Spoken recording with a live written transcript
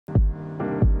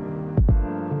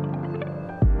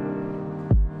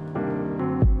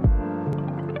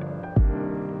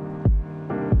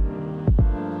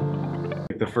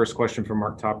first question from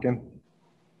Mark Topkin.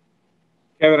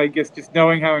 Kevin, I guess just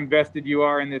knowing how invested you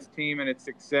are in this team and its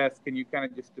success, can you kind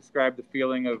of just describe the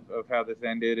feeling of how this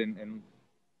ended and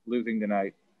losing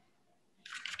tonight?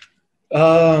 We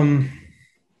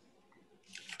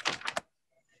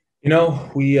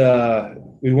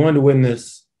wanted to win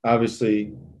this.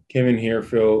 Obviously, came in here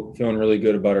feeling really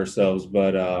good about ourselves,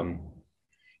 but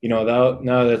now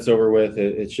that's over with,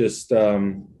 it's just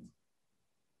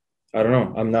I don't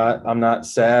know. I'm not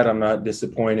sad. I'm not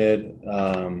disappointed.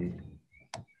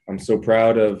 I'm so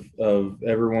proud of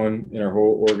everyone in our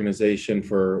whole organization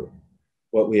for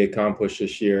what we accomplished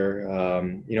this year.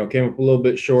 Came up a little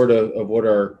bit short of what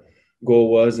our goal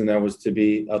was, and that was to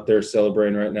be out there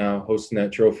celebrating right now, hosting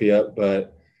that trophy up.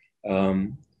 But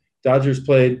Dodgers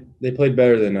played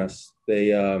better than us.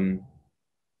 They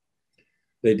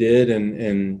did,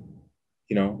 and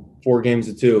 4 games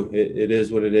to 2. It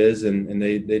is what it is, and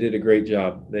they did a great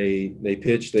job. They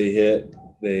pitched, they hit,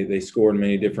 they scored in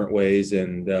many different ways,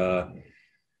 and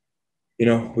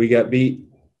we got beat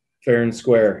fair and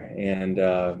square. And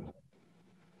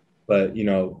but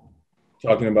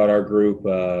talking about our group,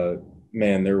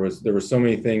 man, there was so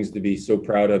many things to be so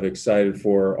proud of, excited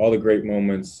for, all the great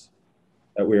moments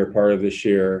that we were part of this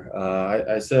year.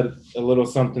 I said a little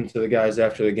something to the guys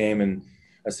after the game, and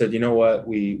I said, you know what,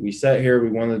 we sat here,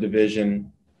 we won the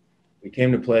division, we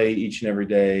came to play each and every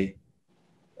day.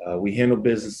 We handled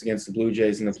business against the Blue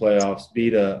Jays in the playoffs,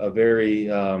 beat a very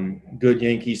good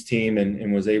Yankees team,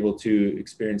 and was able to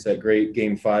experience that great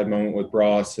Game 5 moment with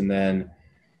Ross. And then,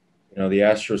 the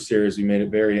Astros series, we made it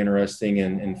very interesting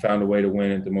and found a way to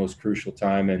win at the most crucial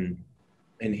time. And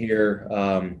here,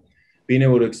 being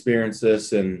able to experience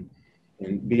this and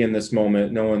be in this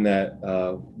moment, knowing that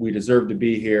we deserve to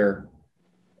be here,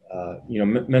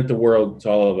 meant the world to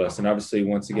all of us. And obviously,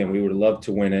 once again, we would have loved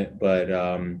to win it, but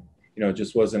it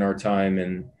just wasn't our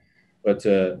time. But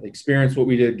to experience what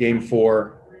we did Game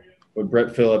 4 with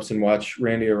Brett Phillips and watch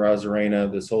Randy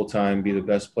Arozarena this whole time be the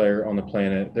best player on the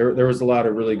planet, there was a lot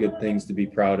of really good things to be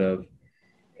proud of.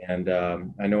 And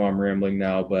I know I'm rambling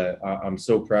now, but I'm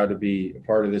so proud to be a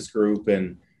part of this group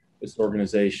and this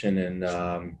organization, and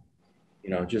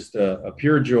just a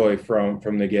pure joy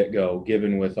from the get-go,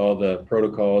 given with all the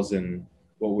protocols and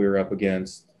what we were up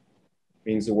against. It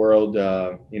means the world,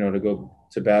 to go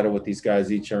to battle with these guys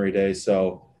each and every day.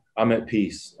 So I'm at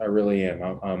peace. I really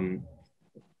am. I'm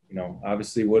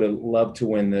obviously would have loved to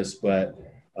win this, but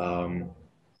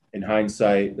in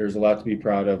hindsight, there's a lot to be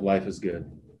proud of. Life is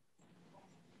good.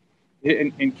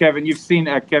 And Kevin, you've seen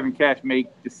Kevin Cash make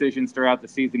decisions throughout the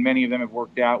season. Many of them have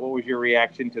worked out. What was your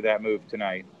reaction to that move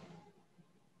tonight?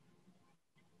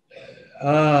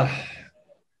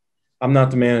 I'm not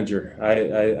the manager.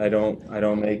 I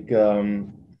don't make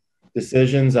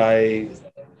decisions. Asking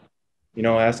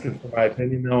for my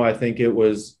opinion, though, I think it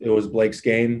was Blake's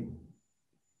game.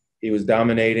 He was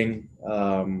dominating.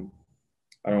 I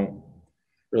don't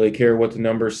really care what the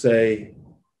numbers say.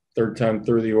 3rd time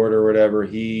through the order or whatever.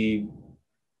 There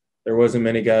wasn't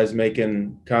many guys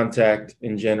making contact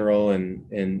in general,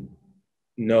 and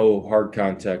no hard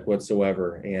contact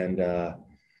whatsoever. And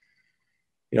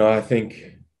I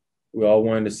think we all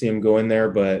wanted to see him go in there,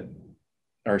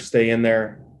 or stay in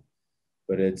there.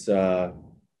 But it's,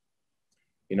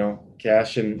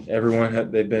 Cash and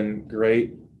everyone, they've been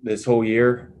great this whole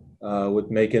year with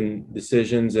making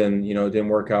decisions, and, it didn't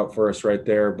work out for us right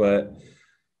there. But,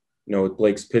 with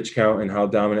Blake's pitch count and how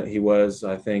dominant he was,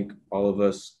 I think all of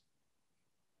us,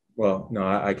 well, no,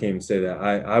 I can't even say that.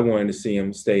 I wanted to see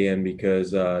him stay in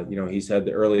because, he's had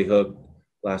the early hook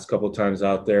last couple of times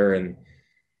out there, and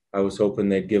I was hoping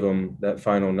they'd give him that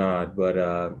final nod. But,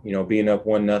 being up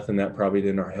 1-0, that probably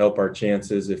didn't help our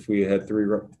chances. If we had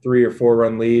 3 or 4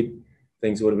 run lead,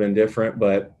 things would have been different.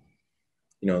 But,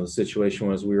 the situation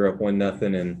was we were up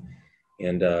 1-0,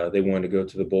 and they wanted to go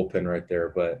to the bullpen right there.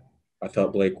 But I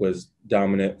thought Blake was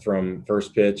dominant from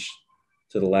first pitch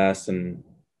to the last, and,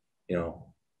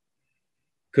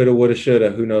 coulda, woulda, shoulda,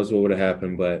 who knows what would have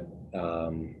happened. But,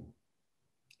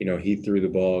 he threw the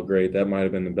ball great. That might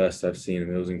have been the best I've seen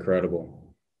him. It was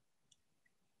incredible.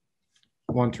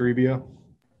 Juan Toribio.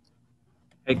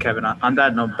 Hey, Kevin, on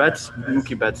that note,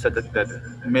 Mookie Betts said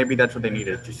that maybe that's what they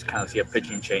needed, just kind of see a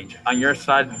pitching change. On your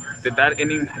side, did that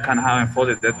inning kind of how it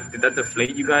unfolded, did that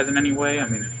deflate you guys in any way? I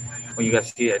mean, when you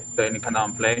guys see it, the inning kind of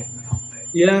on play?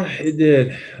 Yeah, it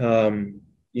did.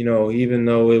 Even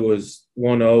though it was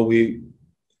 1-0,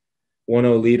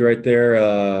 1-0 lead right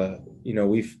there,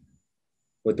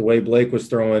 with the way Blake was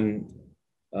throwing,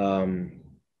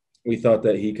 we thought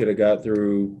that he could have got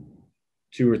through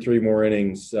 2 or 3 more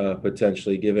innings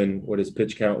potentially, given what his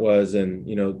pitch count was and,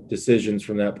 decisions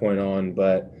from that point on.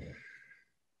 But,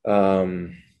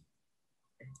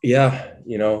 yeah,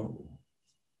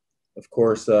 of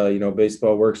course,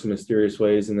 baseball works in mysterious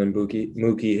ways, and then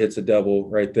Mookie hits a double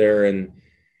right there, and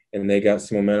they got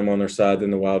some momentum on their side.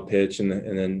 Then the wild pitch, and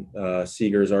then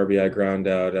Seager's RBI ground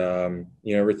out.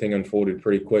 Everything unfolded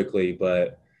pretty quickly,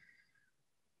 but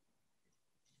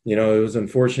it was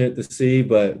unfortunate to see.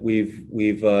 But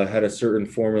we've had a certain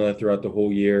formula throughout the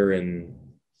whole year, and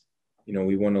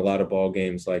we won a lot of ball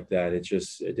games like that. It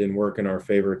didn't work in our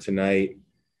favor tonight.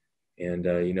 And,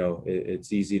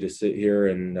 it's easy to sit here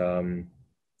and,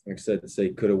 like I said, to say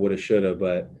coulda, woulda, shoulda,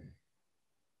 but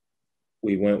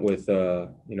we went with,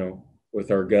 with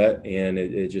our gut, and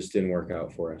it just didn't work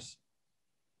out for us.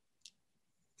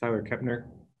 Tyler Kepner.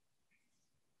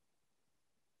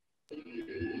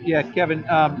 Yeah, Kevin,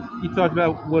 you talked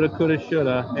about woulda, coulda,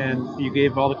 shoulda, and you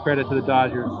gave all the credit to the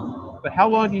Dodgers. But how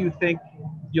long do you think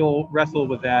you'll wrestle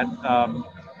with that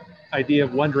idea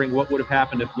of wondering what would have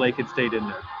happened if Blake had stayed in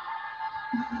there?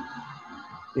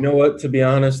 You know what? To be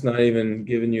honest, not even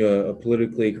giving you a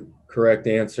politically correct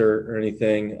answer or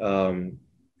anything.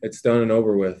 It's done and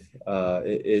over with.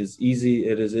 It is easy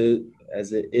as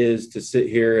it is to sit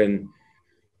here and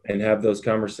have those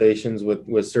conversations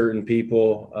with certain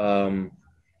people.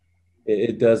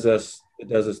 It does us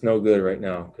no good right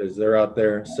now, because they're out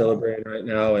there celebrating right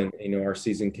now, and our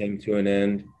season came to an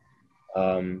end.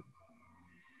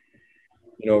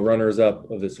 Runners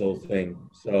up of this whole thing.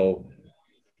 So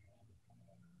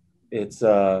it's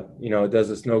it does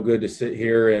us no good to sit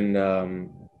here and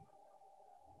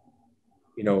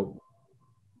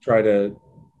try to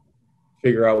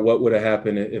figure out what would have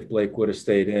happened if Blake would have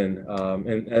stayed in.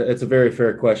 And it's a very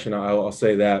fair question. I'll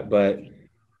say that, but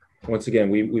once again,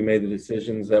 we made the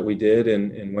decisions that we did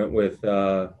and went with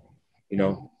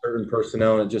certain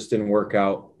personnel, and it just didn't work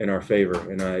out in our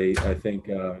favor. And I think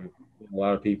a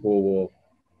lot of people will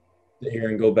sit here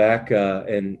and go back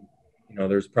and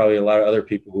there's probably a lot of other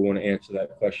people who want to answer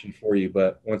that question for you.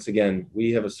 But once again,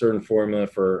 we have a certain formula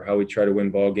for how we try to win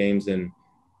ball games, and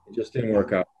it just didn't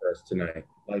work out for us tonight.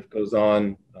 Life goes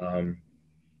on. A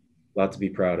lot to be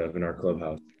proud of in our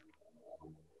clubhouse.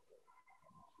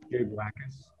 Jay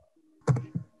Blackus.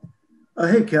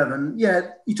 Hey, Kevin.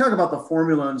 Yeah, you talk about the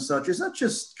formula and such. Is that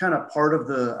just kind of part of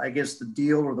the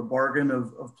deal or the bargain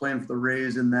of playing for the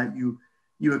Rays, in that you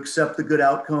accept the good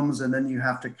outcomes, and then you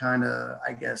have to kind of,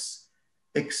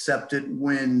 accept it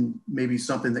when maybe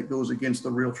something that goes against the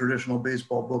real traditional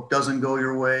baseball book doesn't go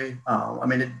your way?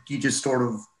 You just sort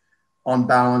of, on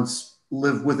balance,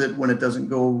 live with it when it doesn't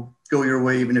go your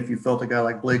way, even if you felt a guy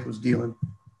like Blake was dealing.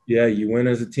 Yeah, you win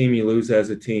as a team, you lose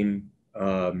as a team,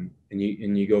 and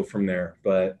you go from there.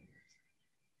 But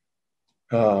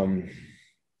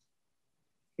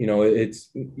it's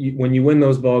when you win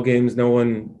those ball games, no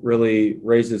one really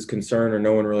raises concern, or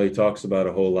no one really talks about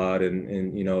a whole lot.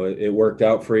 And it worked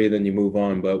out for you, then you move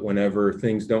on. But whenever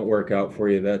things don't work out for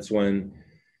you, that's when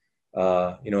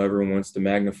everyone wants to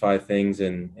magnify things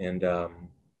and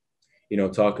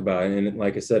talk about it. And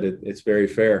like I said, it's very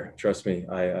fair. Trust me,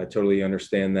 I totally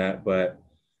understand that. But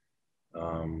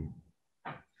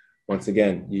once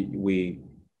again, we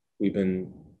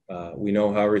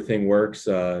know how everything works.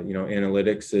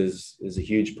 Analytics is a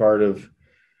huge part of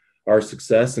our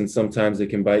success, and sometimes it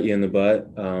can bite you in the butt.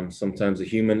 Sometimes the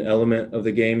human element of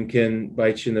the game can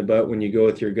bite you in the butt when you go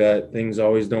with your gut. Things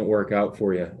always don't work out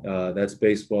for you. That's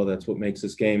baseball. That's what makes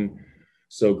this game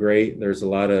so great. There's a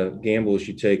lot of gambles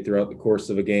you take throughout the course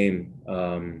of a game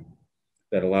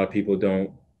that a lot of people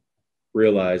don't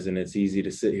realize, and it's easy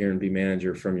to sit here and be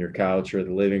manager from your couch or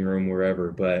the living room,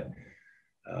 wherever. But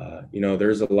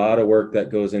there's a lot of work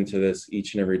that goes into this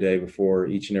each and every day before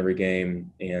each and every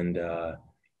game. And like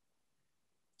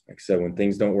I said, when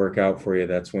things don't work out for you,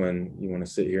 that's when you want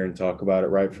to sit here and talk about it,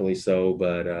 rightfully so.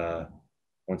 But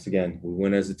once again, we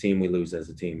win as a team, we lose as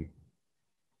a team.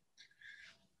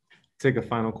 Take a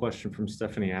final question from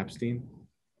Stephanie Apstein.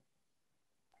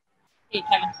 Hey,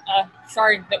 Kevin.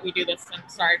 Sorry that we do this, and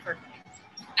sorry for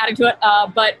adding to it.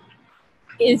 But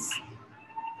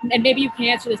and maybe you can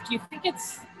answer this, do you think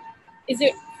is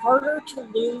it harder to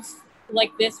lose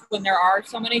like this when there are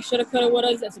so many shoulda, coulda,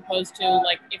 wouldas, as opposed to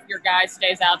like if your guy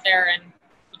stays out there and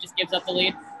he just gives up the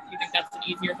lead? Do you think that's an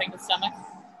easier thing to stomach?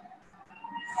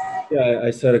 Yeah,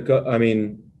 I said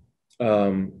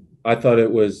I thought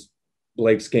it was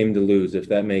Blake's game to lose, if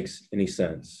that makes any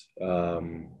sense.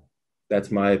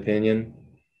 That's my opinion.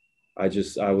 I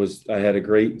had a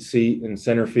great seat in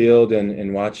center field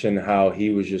and watching how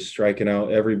he was just striking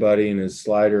out everybody, and his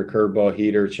slider, curveball,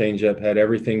 heater, changeup, had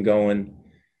everything going.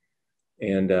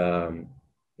 And,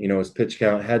 you know, his pitch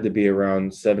count had to be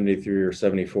around 73 or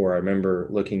 74. I remember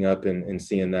looking up and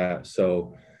seeing that.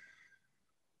 So,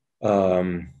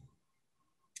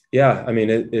 yeah, I mean,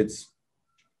 it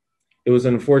was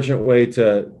an unfortunate way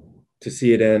to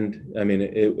see it end. I mean,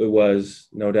 it was,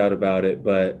 no doubt about it.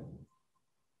 But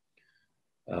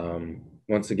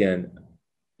once again,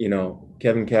 you know,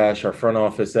 Kevin Cash, our front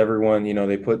office, everyone, you know,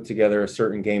 they put together a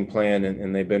certain game plan,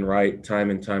 and they've been right time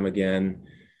and time again.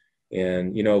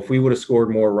 And, you know, if we would have scored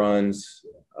more runs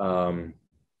and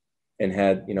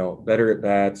had, you know, better at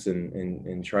bats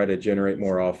and try to generate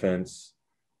more offense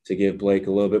to give Blake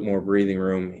a little bit more breathing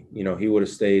room, you know, he would have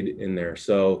stayed in there.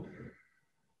 So,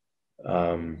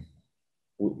 you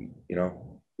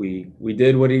know, we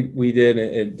did what we did,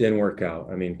 and it didn't work out.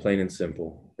 I mean, plain and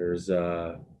simple. There's,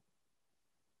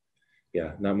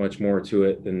 yeah, not much more to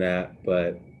it than that,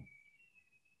 but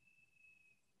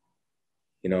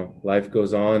you know, life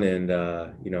goes on, and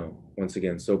you know, once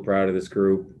again, so proud of this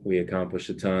group. We accomplished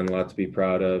a ton, a lot to be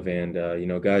proud of, and you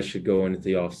know, guys should go into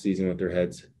the off season with their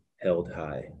heads held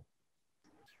high.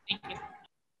 Thank you. All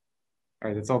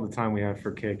right, that's all the time we have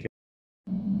for KK.